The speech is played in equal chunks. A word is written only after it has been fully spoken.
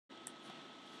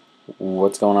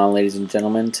What's going on, ladies and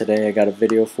gentlemen? Today I got a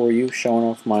video for you showing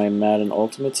off my Madden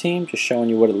Ultimate Team, just showing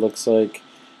you what it looks like.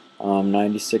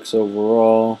 96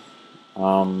 overall.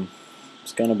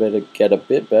 It's going to get a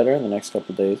bit better in the next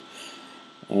couple days.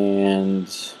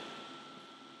 And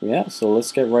yeah, so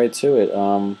let's get right to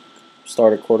it.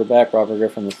 Starter quarterback, Robert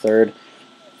Griffin III.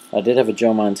 I did have a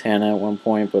Joe Montana at one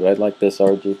point, but I like this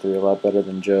RG3 a lot better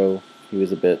than Joe. He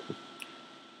was a bit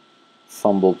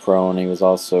fumble prone. He was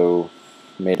also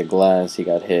made of glass. He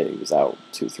got hit. He was out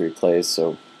 2-3 plays,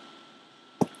 so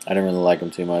I didn't really like him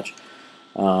too much.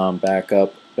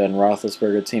 Backup, Ben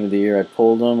Roethlisberger, Team of the Year. I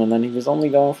pulled him, and then he was only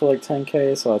going for like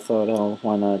 10K, so I thought, oh,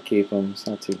 why not keep him? It's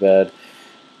not too bad.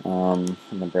 And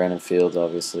then Brandon Fields,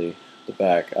 obviously, the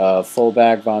back.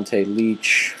 Fullback, Vontae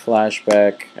Leach,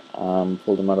 flashback.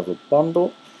 Pulled him out of a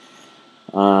bundle.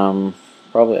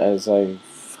 Probably, as I've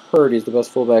heard, he's the best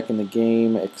fullback in the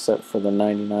game, except for the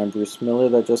 99 Bruce Miller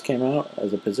that just came out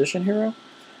as a position hero.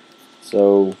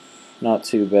 So, not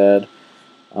too bad.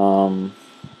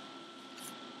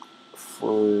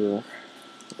 For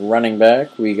running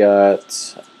back, we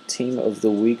got Team of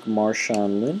the Week,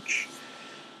 Marshawn Lynch.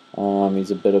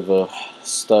 He's a bit of a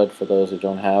stud for those who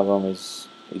don't have him. He's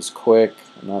quick,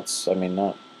 not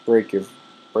break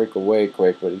away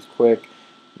quick, but he's quick,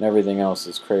 and everything else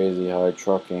is crazy. Hard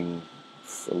trucking,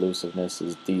 elusiveness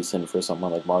is decent for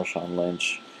someone like Marshawn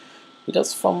Lynch. He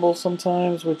does fumble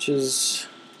sometimes, which is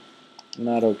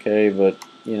not okay, but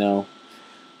you know,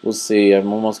 we'll see. I've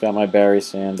almost got my Barry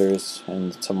Sanders,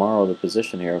 and tomorrow the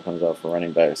position hero comes out for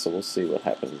running back, so we'll see what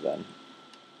happens then.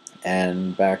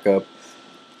 And backup,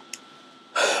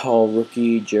 all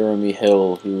rookie Jeremy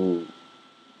Hill, who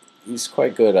he's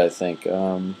quite good, I think.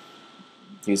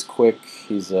 He's quick.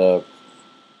 His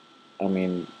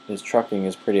trucking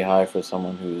is pretty high for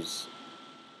someone who's,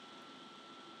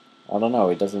 I don't know,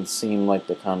 he doesn't seem like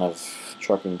the kind of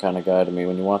trucking kind of guy to me.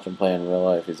 When you watch him play in real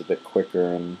life, he's a bit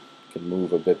quicker and can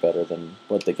move a bit better than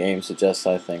what the game suggests,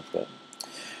 I think, but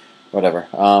whatever.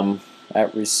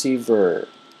 At receiver,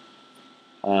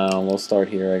 we'll start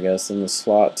here, I guess. In the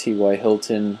slot, T.Y.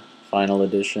 Hilton, final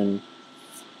edition.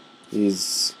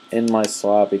 He's in my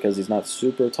slot because he's not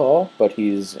super tall, but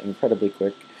he's incredibly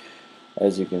quick.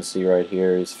 As you can see right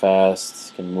here, he's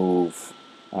fast, can move.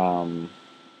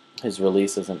 His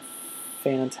release isn't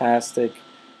fantastic,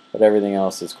 but everything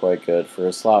else is quite good. For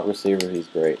a slot receiver, he's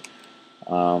great.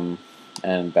 And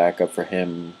backup for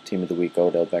him, Team of the Week,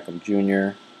 Odell Beckham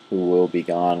Jr., who will be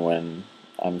gone when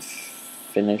I'm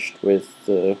finished with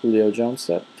the Julio Jones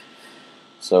set.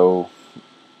 So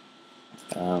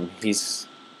to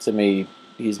me,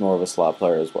 he's more of a slot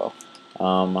player as well.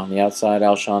 On the outside,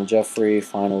 Alshon Jeffrey,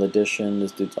 final edition.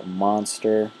 This dude's a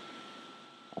monster.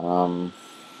 He's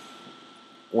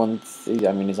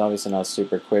obviously not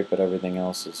super quick, but everything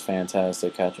else is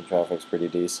fantastic. Catching traffic's pretty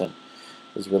decent.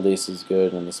 His release is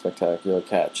good, and the spectacular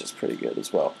catch is pretty good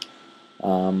as well.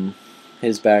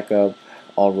 His backup,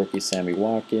 all rookie Sammy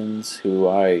Watkins, who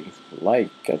I like.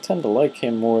 I tend to like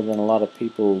him more than a lot of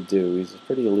people do. He's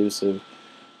pretty elusive.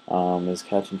 His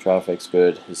catching traffic's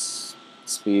good. His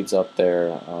speed's up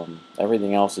there.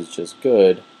 Everything else is just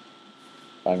good.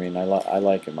 I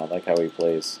like him. I like how he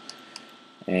plays.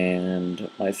 And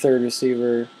my third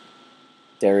receiver,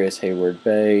 Darius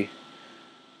Hayward-Bay.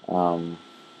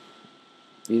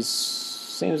 He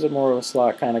seems more of a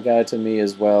slot kind of guy to me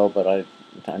as well, but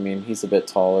he's a bit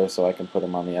taller, so I can put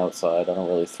him on the outside. I don't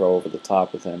really throw over the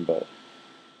top with him, but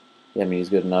yeah, he's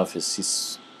good enough.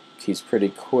 He's pretty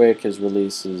quick. His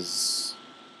release is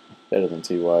better than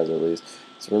T.Y.'s at least.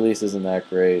 His release isn't that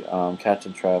great.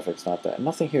 Catching traffic's not that.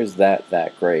 Nothing here is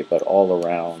that great, but all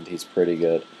around he's pretty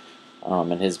good.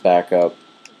 And his backup,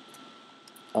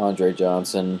 Andre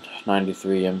Johnson,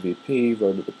 93 MVP,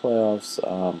 road to the playoffs.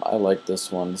 I like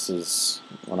this one. This is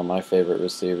one of my favorite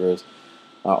receivers.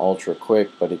 Not ultra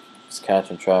quick, but his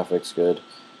catching traffic's good,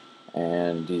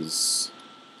 and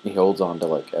he holds on to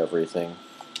like everything.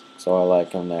 So I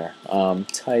like him there.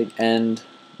 Tight end,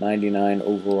 99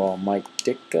 overall, Mike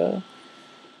Ditka.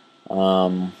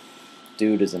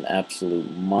 Dude is an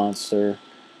absolute monster.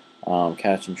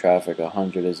 Catching traffic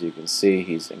 100, as you can see.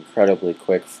 He's incredibly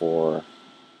quick for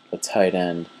a tight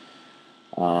end.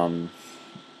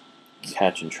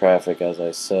 Catching traffic, as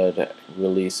I said,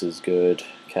 release is good,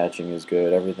 catching is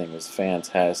good, everything is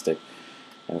fantastic.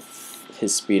 And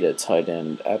his speed at tight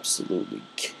end absolutely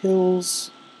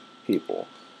kills people.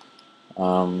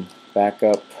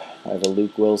 Backup, I have a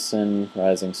Luke Wilson,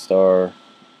 rising star.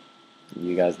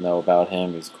 You guys know about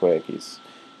him. He's quick, he's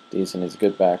decent, he's a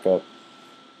good backup.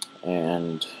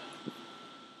 And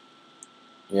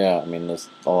yeah, that's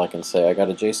all I can say. I got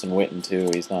a Jason Witten too.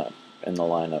 He's not in the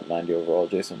lineup. 90 overall,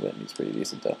 Jason Witten. He's pretty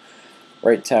decent though.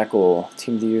 Right tackle,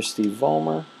 Team of the Year, Sebastian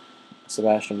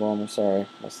Vollmer. Sorry,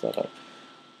 messed that up.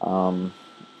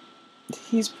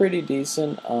 He's pretty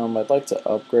decent. I'd like to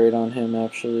upgrade on him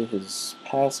actually. His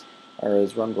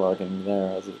his run blocking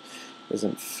there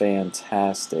isn't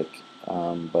fantastic,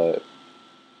 but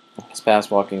his pass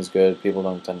blocking is good. People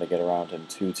don't tend to get around him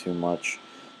too much.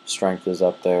 Strength is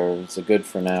up there. It's a good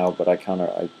for now, but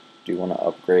I do want to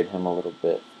upgrade him a little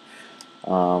bit.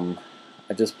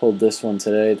 I just pulled this one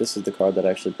today. This is the card that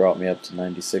actually brought me up to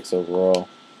 96 overall.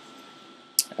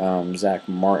 Zach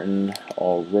Martin,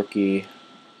 all rookie.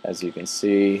 As you can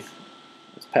see,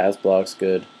 his pass block's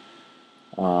good.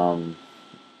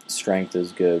 Strength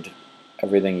is good.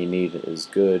 Everything you need is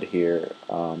good here.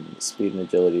 Speed and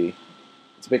agility,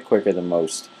 it's a bit quicker than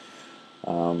most.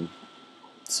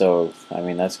 So, I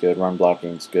mean, that's good. Run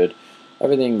blocking's good.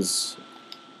 Everything's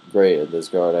great at this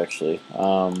guard, actually.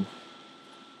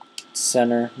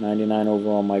 Center, 99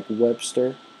 overall, Mike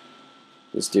Webster.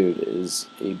 This dude is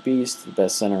a beast, the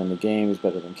best center in the game. He's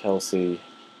better than Kelsey.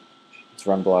 His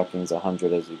run blocking is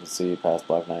 100, as you can see. Pass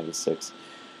block 96.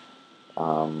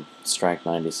 Strength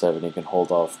 97. He can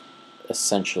hold off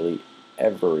essentially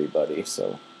everybody,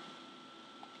 so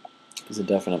he's a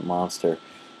definite monster.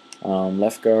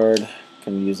 Left guard,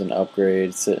 can use an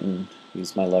upgrade. Sit and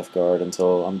use my left guard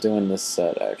until I'm doing this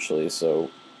set, actually,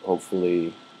 so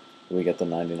hopefully we get the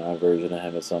 99 version of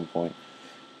him at some point.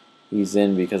 He's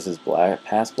in because his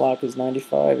pass block is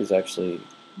 95. He's actually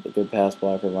a good pass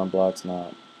blocker. Run block's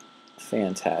not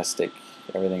fantastic.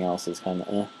 Everything else is kind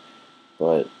of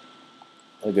but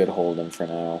a good hold'em for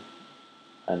now.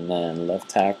 And then left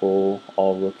tackle,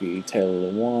 all rookie,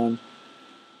 Taylor Lewan.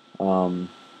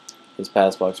 His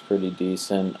pass block's pretty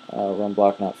decent. Run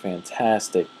block not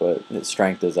fantastic, but his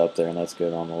strength is up there, and that's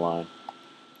good on the line.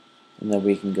 And then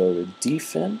we can go to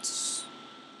defense.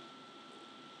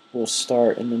 We'll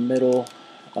start in the middle.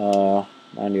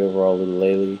 90 overall,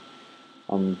 Lulele.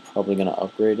 I'm probably going to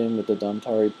upgrade him with the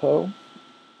Dontari Poe.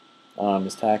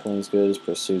 His tackling is good, his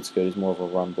pursuit's good. He's more of a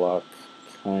run block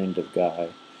kind of guy.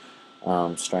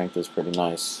 Strength is pretty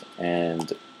nice.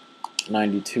 And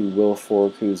 92 Will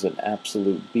Fork, who's an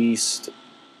absolute beast.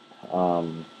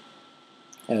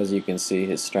 As you can see,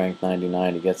 his strength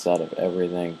 99. He gets out of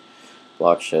everything.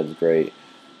 Block shed's great.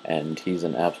 And he's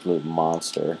an absolute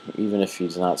monster. Even if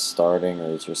he's not starting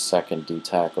or he's your second D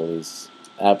tackle, he's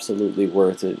absolutely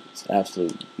worth it. It's an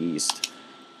absolute beast.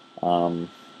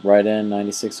 Right end,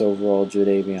 96 overall,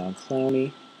 Jadeveon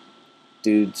Clowney.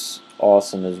 Dude's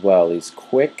awesome as well. He's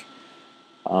quick.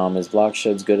 His block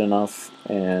shed's good enough,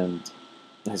 and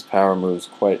his power move's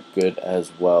quite good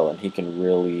as well. And he can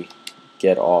really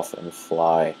get off and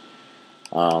fly.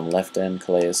 Left end,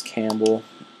 Calais Campbell,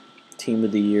 Team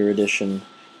of the Year edition.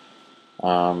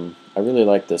 I really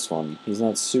like this one. He's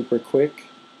not super quick,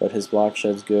 but his block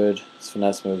shed's good, his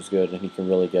finesse move's good, and he can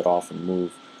really get off and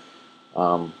move.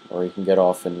 Or he can get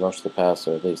off and rush the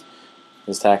passer, at least.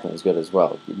 His tackling is good as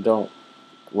well. You don't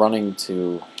running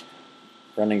through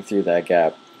that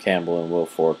gap, Campbell and Will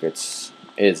Fork, it's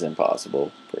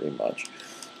impossible, pretty much.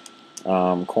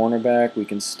 Cornerback, we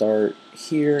can start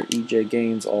here. EJ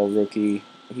Gaines, all rookie.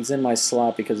 He's in my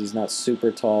slot because he's not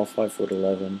super tall,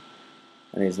 5'11".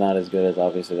 And he's not as good as,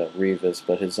 obviously, that Revis,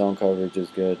 but his zone coverage is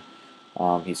good.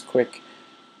 He's quick,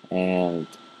 and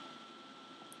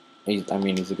he's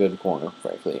a good corner,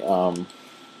 frankly.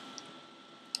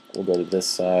 We'll go to this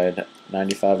side.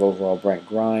 95 overall, Brent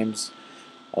Grimes.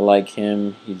 I like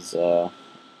him. He's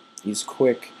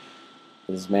quick.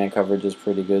 His man coverage is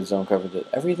pretty good. Zone coverage.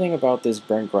 Everything about this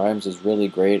Brent Grimes is really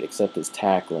great, except his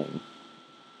tackling.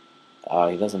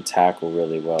 He doesn't tackle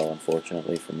really well,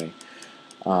 unfortunately for me.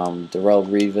 Darrell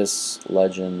Revis,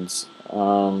 Legends,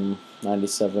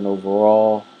 97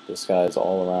 overall. This guy's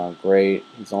all around great.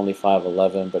 He's only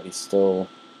 5'11", but he's still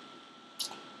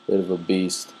a bit of a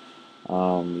beast.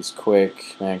 He's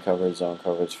quick, man coverage, zone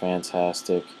coverage,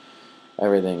 fantastic.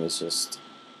 Everything is just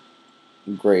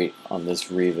great on this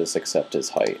Revis except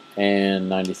his height. And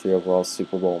 93 overall,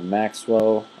 Super Bowl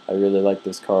Maxwell. I really like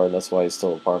this card. That's why he's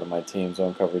still a part of my team.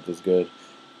 Zone coverage is good.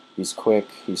 He's quick,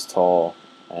 he's tall,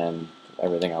 and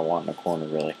everything I want in a corner,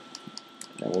 really.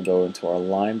 Then we'll go into our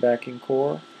linebacking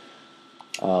core.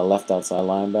 Left outside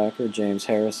linebacker, James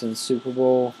Harrison, Super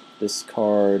Bowl. This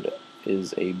card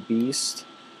is a beast.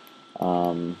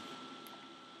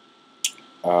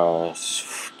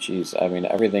 Geez, I mean,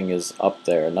 everything is up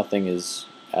there. Nothing is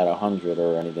at 100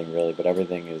 or anything, really, but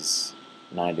everything is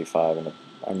 95. And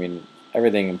I mean,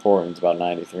 everything important is about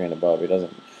 93 and above. He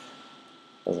doesn't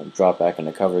doesn't drop back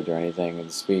into coverage or anything, and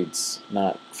the speed's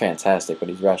not fantastic, but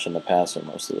he's rushing the passer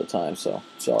most of the time, so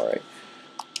it's alright.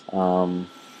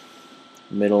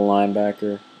 Middle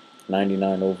linebacker,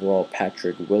 99 overall,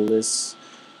 Patrick Willis.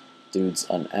 Dude's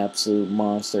an absolute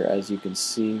monster, as you can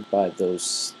see by those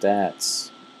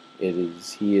stats.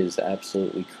 He is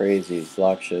absolutely crazy. His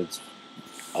block shed's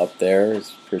up there.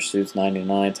 His pursuit's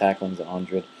 99, tackling's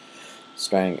 100,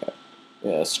 strength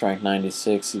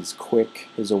 96. He's quick.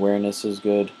 His awareness is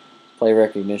good. Play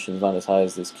recognition is not as high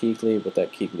as this Kuechly, but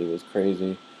that Kuechly was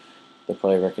crazy. The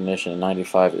play recognition in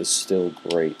 95 is still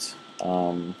great.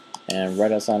 And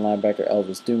right outside linebacker,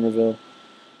 Elvis Dumerville.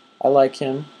 I like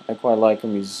him. I quite like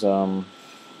him.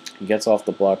 He gets off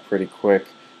the block pretty quick.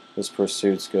 His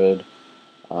pursuit's good.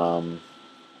 One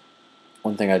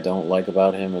thing I don't like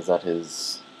about him is that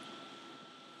his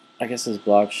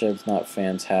block shed's not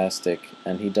fantastic,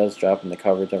 and he does drop into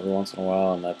coverage every once in a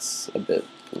while, and that's a bit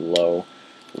low.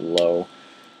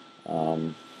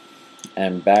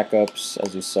 And backups,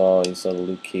 as you saw the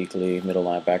Luke Kuechly, middle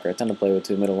linebacker. I tend to play with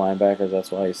 2 middle linebackers. That's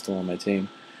why he's still on my team.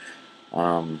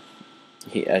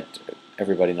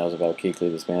 Everybody knows about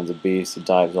Kuechly. This man's a beast. He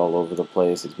dives all over the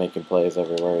place. He's making plays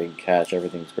everywhere. He can catch.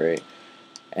 Everything's great.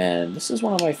 And this is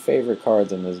one of my favorite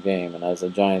cards in this game. And as a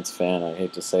Giants fan, I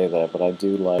hate to say that, but I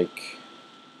do like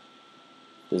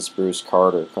this Bruce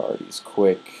Carter card. He's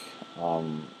quick.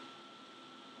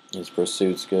 His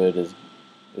pursuit's good. His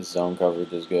zone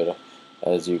coverage is good,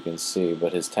 as you can see.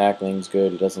 But his tackling's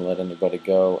good. He doesn't let anybody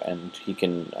go, and he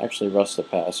can actually rush the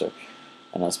passer.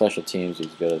 And on special teams,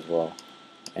 he's good as well.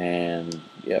 And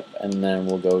yep, and then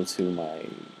we'll go to my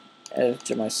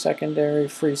edge of my secondary,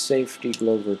 free safety,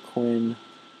 Glover Quinn.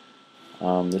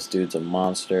 This dude's a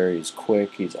monster. He's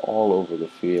quick. He's all over the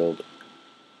field.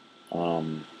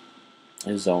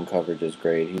 His zone coverage is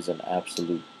great. He's an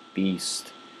absolute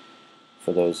beast.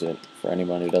 For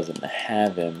anyone who doesn't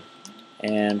have him.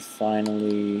 And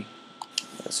finally,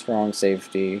 a strong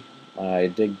safety, my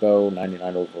Digbo,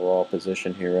 99 overall,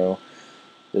 position hero.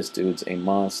 This dude's a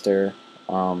monster.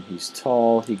 He's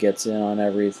tall, he gets in on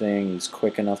everything, he's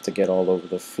quick enough to get all over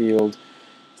the field.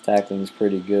 His tackling's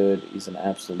pretty good. He's an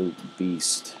absolute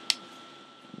beast.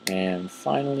 And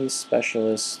finally,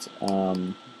 specialist,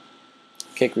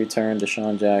 kick return,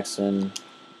 Deshaun Jackson.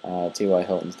 T.Y.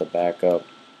 Hilton's the backup.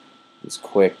 He's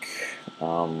quick,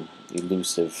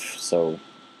 elusive, so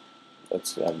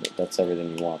that's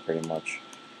everything you want pretty much.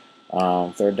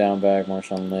 Third down back,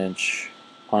 Marshawn Lynch.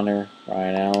 Punter,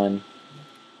 Ryan Allen.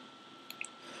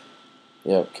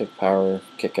 Yep, kick power,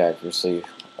 kick accuracy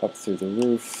up through the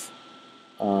roof.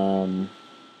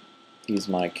 He's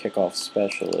my kickoff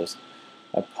specialist.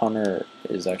 My punter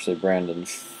is actually Brandon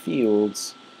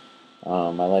Fields. I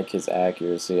like his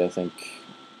accuracy. I think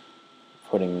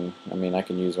I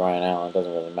can use Ryan Allen. It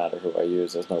doesn't really matter who I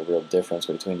use. There's no real difference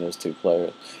between those 2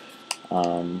 players.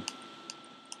 Long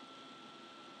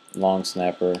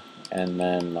snapper, and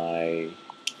then my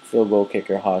field goal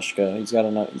kicker, Hoshka. He's got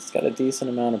a decent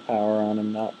amount of power on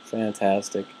him. Not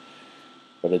fantastic,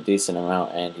 but a decent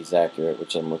amount, and he's accurate,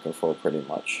 which I'm looking for pretty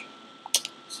much.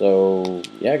 So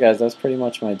yeah, guys, that's pretty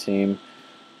much my team.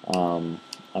 I'm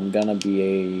gonna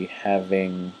be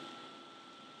having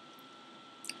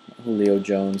Julio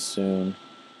Jones soon,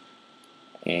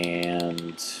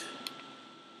 and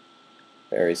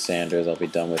Barry Sanders. I'll be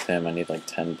done with him. I need like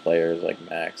 10 players, like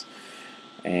max,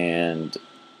 and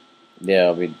yeah,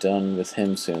 I'll be done with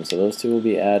him soon. So those 2 will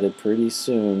be added pretty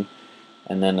soon.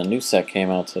 And then a new set came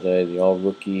out today, the all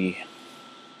rookie.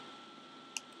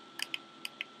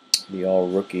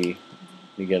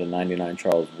 You get a 99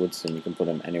 Charles Woodson. You can put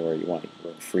him anywhere you want. You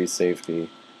can put a free safety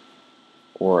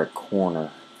or a corner.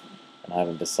 And I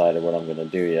haven't decided what I'm going to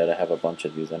do yet. I have a bunch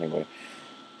of these anyway.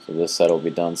 So this set will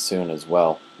be done soon as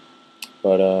well.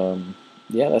 But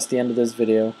yeah, that's the end of this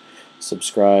video.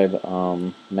 Subscribe.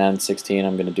 Madden 16,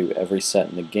 I'm going to do every set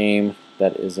in the game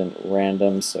that isn't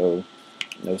random. So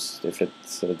if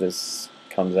this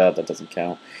comes out, that doesn't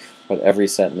count. But every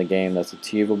set in the game that's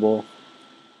achievable,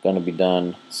 going to be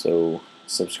done. So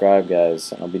subscribe,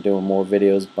 guys. I'll be doing more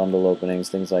videos, bundle openings,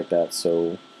 things like that.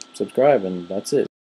 So subscribe, and that's it.